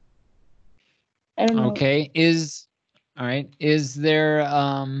 I don't know. Okay. Is there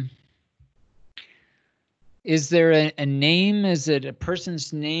Is there a name? Is it a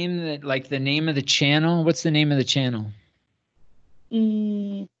person's name, that like the name of the channel? What's the name of the channel?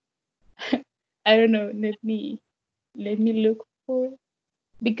 Mm, I don't know. Let me look for,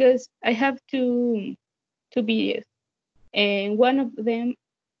 because I have two videos, and one of them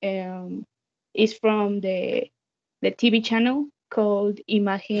is from the TV channel called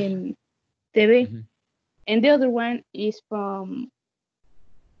Imagen TV, Mhm. and the other one is from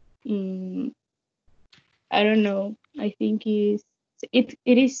mm, I don't know. I think it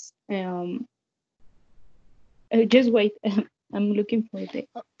is just wait. I'm looking for the.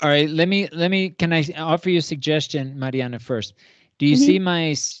 All right, let me can I offer you a suggestion, Mariana, first? Do you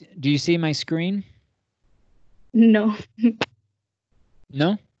Mhm. see my screen? No.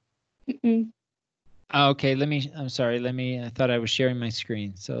 No? Mm-mm. Oh, okay, I'm sorry, I thought I was sharing my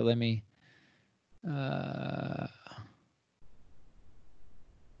screen. So let me uh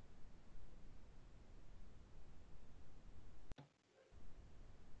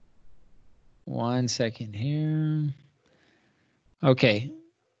 1 second here. Okay,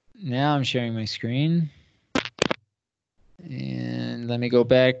 now I'm sharing my screen. And let me go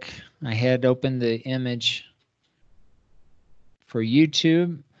back. I had opened the image for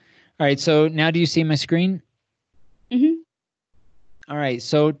YouTube. All right, so now do you see my screen? Mhm. All right,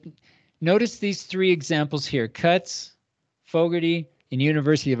 so notice these three examples here: Cutts, Fogarty, and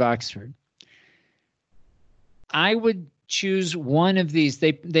University of Oxford. I would choose one of these.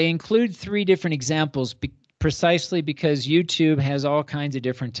 They include three different examples precisely because YouTube has all kinds of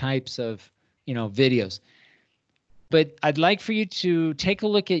different types of, videos. But I'd like for you to take a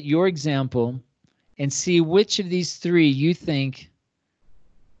look at your example and see which of these three you think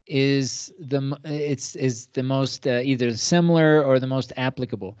is the most either similar or the most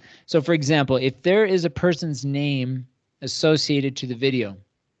applicable. So for example, if there is a person's name associated to the video,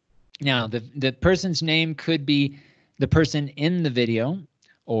 now the person's name could be the person in the video,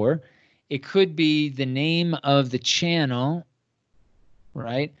 or it could be the name of the channel,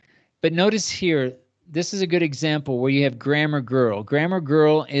 right? But notice here, this is a good example where you have Grammar Girl. Grammar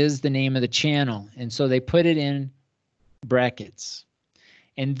Girl is the name of the channel, and so they put it in brackets.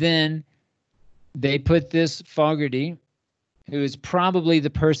 And then they put this Fogarty, who is probably the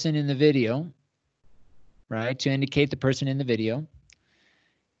person in the video, right, to indicate the person in the video.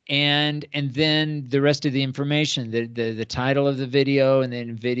 And then the rest of the information, the title of the video, and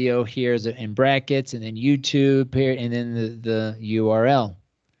then video here is in brackets, and then YouTube here, and then the URL.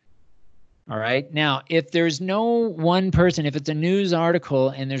 All right. Now, if there's no one person, if it's a news article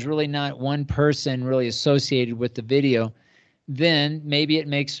and there's really not one person really associated with the video, then maybe it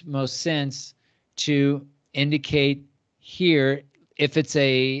makes most sense to indicate here if it's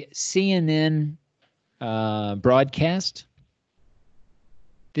a CNN broadcast,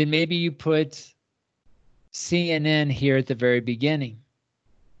 then maybe you put CNN here at the very beginning,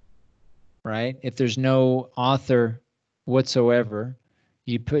 right? If there's no author whatsoever,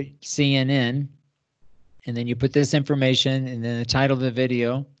 you put CNN, and then you put this information, and then the title of the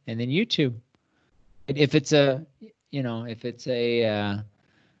video, and then YouTube. If it's a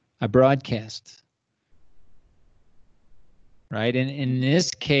broadcast, right? And in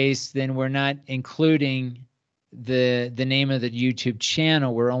this case, then we're not including the name of the YouTube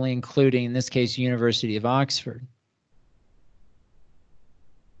channel. We're only including, in this case, University of Oxford.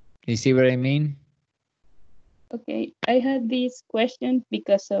 You see what I mean? Okay, I had this question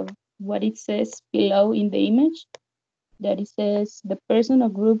because of what it says below in the image. That it says the person or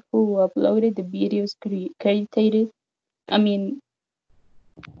group who uploaded the videos credited. I mean,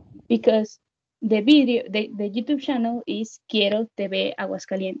 because the YouTube channel is Quiero TV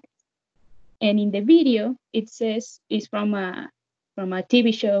Aguascalientes, and in the video it says it's from a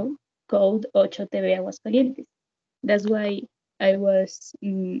TV show called Ocho TV Aguascalientes. That's why I was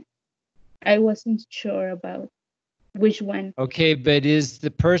I wasn't sure about which one. Okay, but is the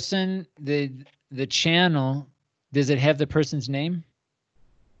person, the channel, does it have the person's name?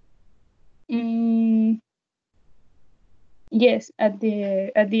 Mm, yes, at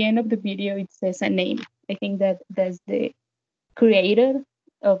the end of the video it says a name. I think that's the creator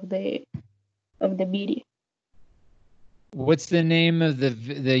of the video. What's the name of the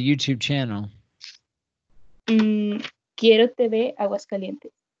YouTube channel? Quiero TV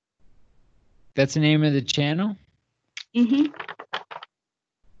Aguascalientes. That's the name of the channel? Mm-hmm.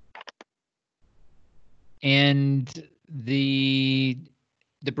 And the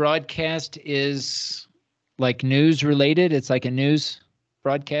broadcast is like news related? It's like a news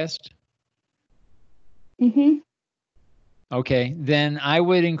broadcast? Mm-hmm. Okay, then I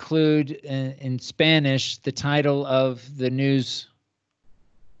would include in Spanish the title of the news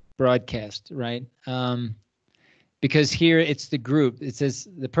broadcast, right? because here it's the group. It says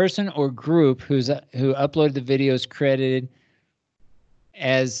the person or group who uploaded the video is credited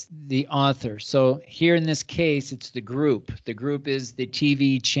as the author. So here in this case, it's the group. The group is the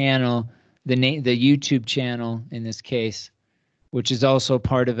TV channel, the YouTube channel in this case, which is also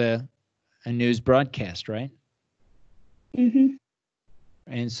part of a news broadcast, right? Mm-hmm.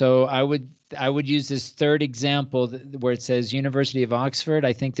 And so I would use this third example where it says University of Oxford.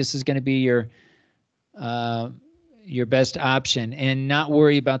 I think this is going to be your best option, and not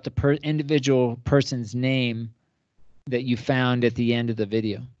worry about the individual person's name that you found at the end of the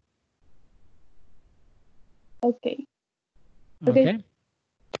video. Okay. Okay.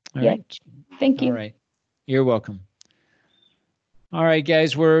 All right. Thank you. All right. You're welcome. All right,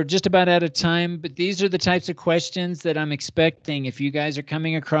 guys, we're just about out of time, but these are the types of questions that I'm expecting. If you guys are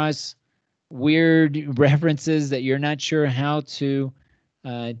coming across weird references that you're not sure how to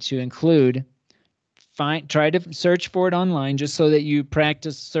include, try to search for it online just so that you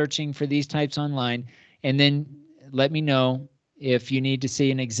practice searching for these types online, and then let me know if you need to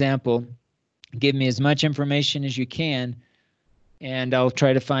see an example. Give me as much information as you can, and I'll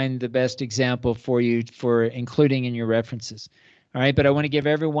try to find the best example for you for including in your references. All right, but I want to give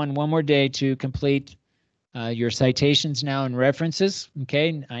everyone one more day to complete your citations now and references.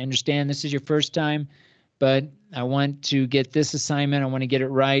 Okay, I understand this is your first time, but I want to get this assignment. I want to get it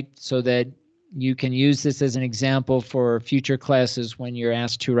right so that you can use this as an example for future classes when you're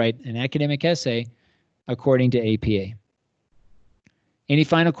asked to write an academic essay according to APA. Any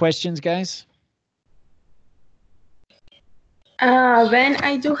final questions, guys? Ben,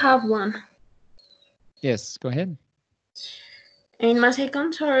 I do have one. Yes, go ahead. In my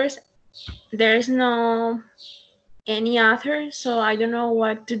second source, there is no any author, so I don't know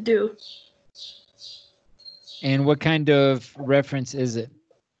what to do. And what kind of reference is it?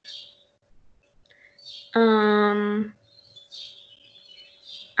 A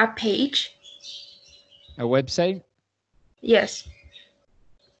page. A website? Yes.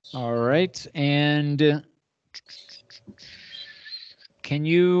 All right. And can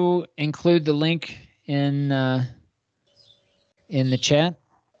you include the link in the chat?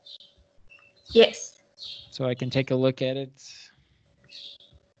 Yes. So I can take a look at it.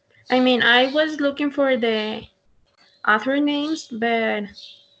 I mean, I was looking for the author names, but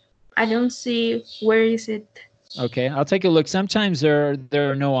I don't see where is it. Okay, I'll take a look. Sometimes there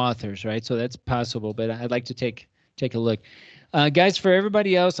are no authors, right? So that's possible, but I'd like to take a look. Guys, for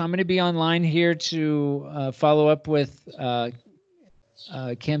everybody else, I'm going to be online here to follow up with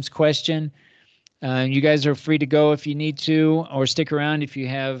Kim's question. You guys are free to go if you need to, or stick around if you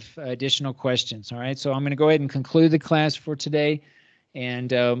have additional questions. All right, so I'm going to go ahead and conclude the class for today,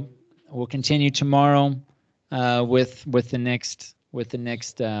 and we'll continue tomorrow with the next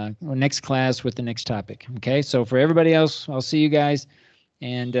class with the next topic. Okay, so for everybody else, I'll see you guys,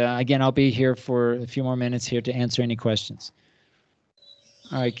 and again, I'll be here for a few more minutes here to answer any questions.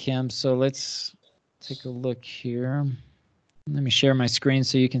 All right, Kim. So let's take a look here. Let me share my screen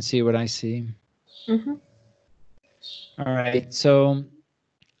so you can see what I see. Mm-hmm. All right, so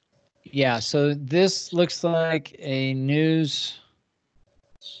yeah, so this looks like a news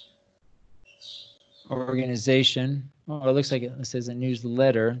organization. Oh, it looks like it says a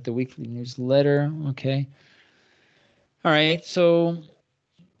newsletter, the weekly newsletter. Okay. All right, so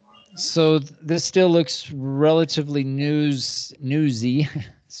this still looks relatively newsy.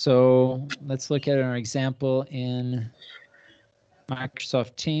 So let's look at our example in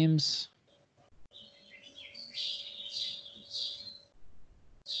Microsoft Teams.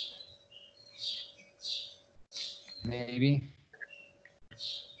 Maybe.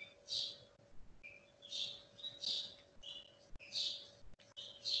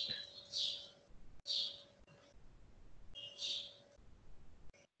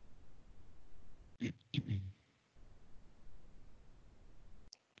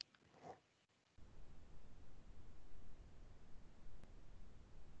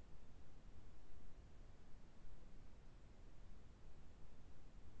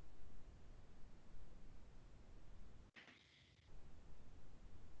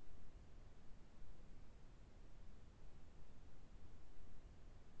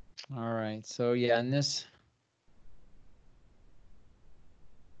 All right, so yeah, in this.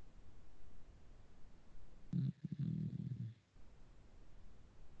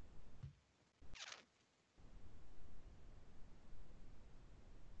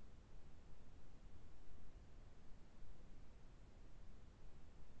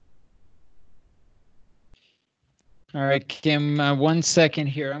 All right, Kim, 1 second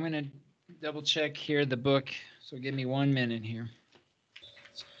here. I'm going to double check here the book. So give me 1 minute here.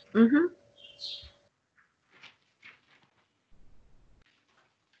 Mm-hmm.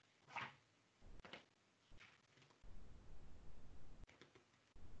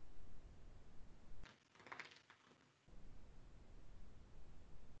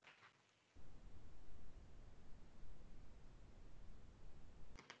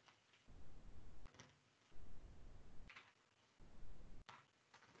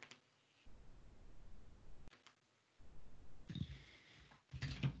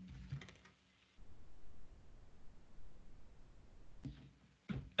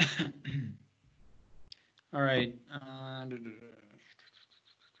 All right.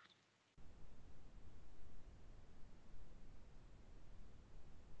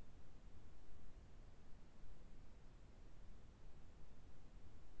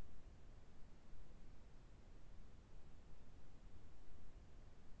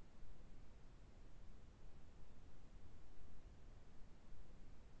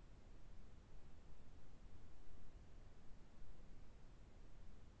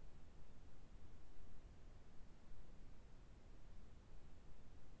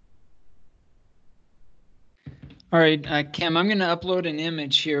 All right, Kim, I'm going to upload an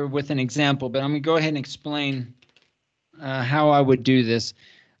image here with an example, but I'm going to go ahead and explain how I would do this.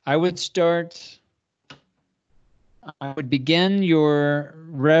 I would begin your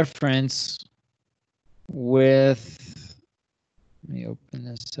reference with, let me open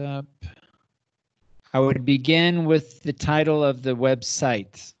this up. I would begin with the title of the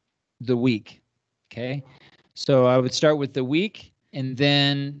website, the week, okay? So I would start with the week and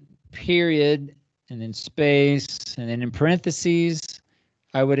then period and then space and then in parentheses,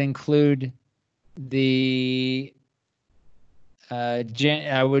 I would include the,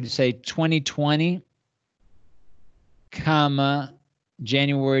 I would say 2020, comma,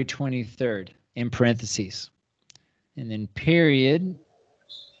 January 23rd in parentheses. And then period.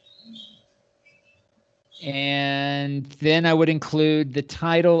 And then I would include the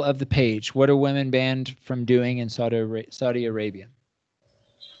title of the page. What are women banned from doing in Saudi Arabia?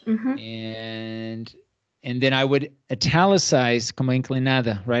 Mm-hmm. And then I would italicize, como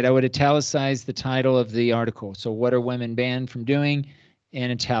inclinada, right? I would italicize the title of the article. So what are women banned from doing in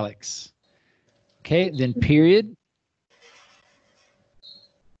italics? Okay, then period.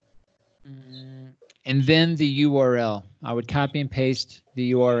 And then the URL. I would copy and paste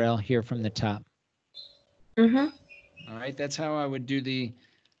the URL here from the top. Mm-hmm. All right, that's how I would do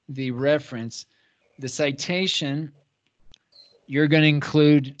the reference. The citation, you're going to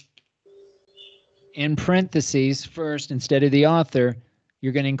include in parentheses first, instead of the author,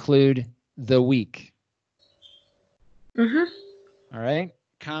 you're going to include the week. Mm-hmm. All right,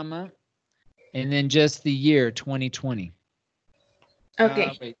 comma, and then just the year 2020.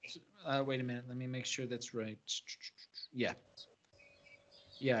 Okay. Wait a minute. Let me make sure that's right. Yeah.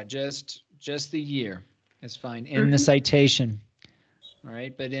 Yeah, just the year is fine in the citation. All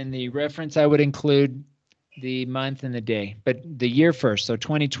right, but in the reference, I would include the month and the day, but the year first. So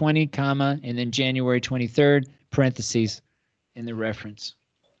 2020, comma, and then January 23rd, parentheses, in the reference.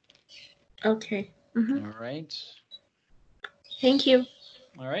 Okay. Mm-hmm. All right. Thank you.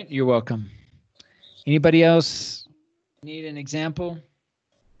 All right, you're welcome. Anybody else need an example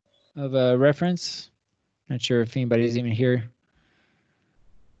of a reference? Not sure if anybody's even here.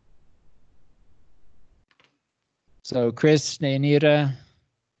 So Chris, Neanira,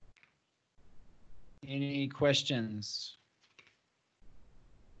 any questions?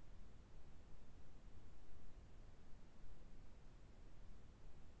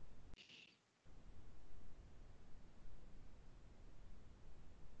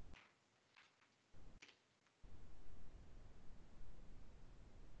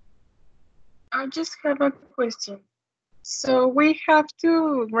 I just have a question. So we have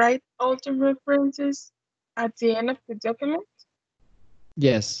to write all the references at the end of the document?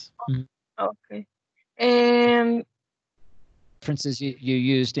 Yes. Mhm. Okay. And References you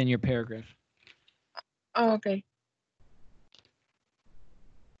used in your paragraph. okay.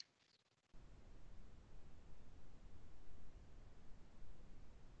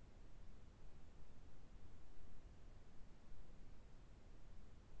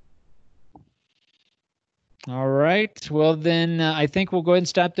 All right. Well, then I think we'll go ahead and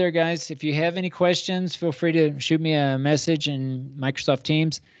stop there, guys. If you have any questions, feel free to shoot me a message in Microsoft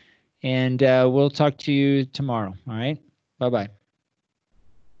Teams, and we'll talk to you tomorrow. All right. Bye-bye.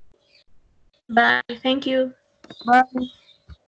 Bye. Thank you. Bye.